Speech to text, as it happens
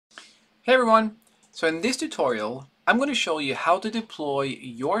Hey everyone! So in this tutorial, I'm going to show you how to deploy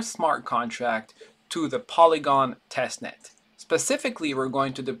your smart contract to the Polygon testnet. Specifically, we're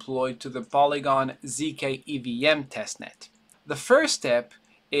going to deploy to the Polygon zkEVM testnet. The first step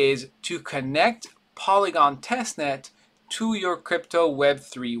is to connect Polygon testnet to your crypto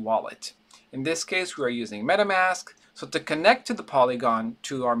Web3 wallet. In this case, we are using MetaMask. So to connect to the Polygon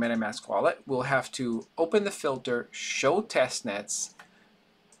to our MetaMask wallet, we'll have to open the filter, show testnets,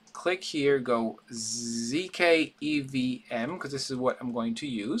 click here, go zkEVM, because this is what I'm going to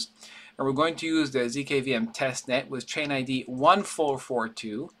use. And we're going to use the zkEVM testnet with chain ID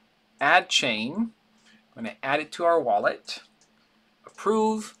 1442, add chain. I'm going to add it to our wallet,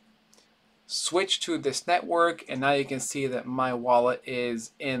 approve, switch to this network, and now you can see that my wallet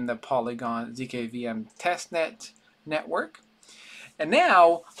is in the Polygon zkEVM testnet network. And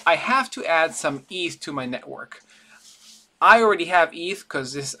now I have to add some ETH to my network. I already have ETH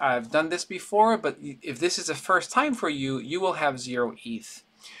because I've done this before, but if this is the first time for you, you will have 0 ETH.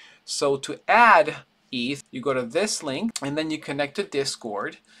 So to add ETH, you go to this link and then you connect to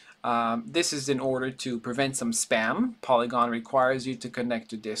Discord. This is in order to prevent some spam. Polygon requires you to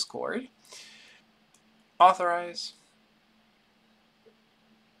connect to Discord. Authorize.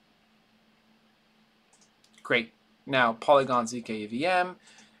 Great. Now Polygon zkEVM,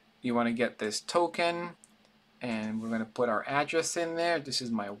 you want to get this token. And we're going to put our address in there. This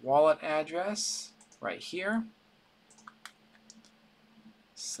is my wallet address right here.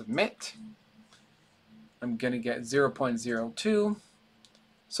 Submit. I'm going to get 0.02.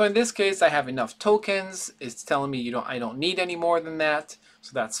 So in this case, I have enough tokens. It's telling me I don't need any more than that. So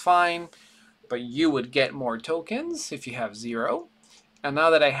that's fine. But you would get more tokens if you have 0. And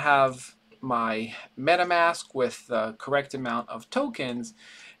now that I have my MetaMask with the correct amount of tokens,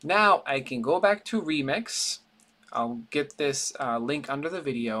 now I can go back to Remix. I'll get this link under the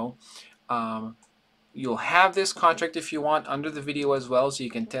video. You'll have this contract if you want under the video as well, so you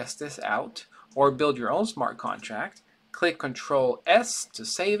can test this out or build your own smart contract. Click Control S to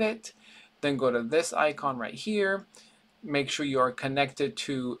save it. Then go to this icon right here. Make sure you are connected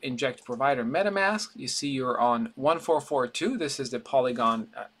to Inject Provider MetaMask. You see you're on 1442. This is the Polygon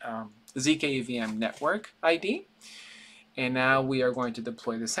zkEVM network ID. And now we are going to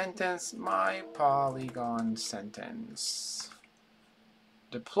deploy the sentence, my Polygon sentence.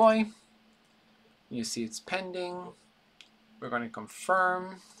 Deploy. You see it's pending. We're going to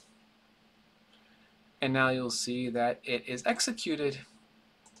confirm. And now you'll see that it is executed.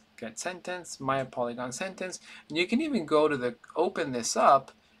 Get sentence, my Polygon sentence. And you can even go to open this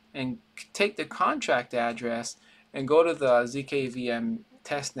up and take the contract address and go to the zkEVM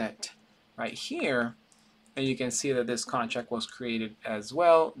testnet right here. And you can see that this contract was created as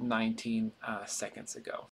well 19 seconds ago.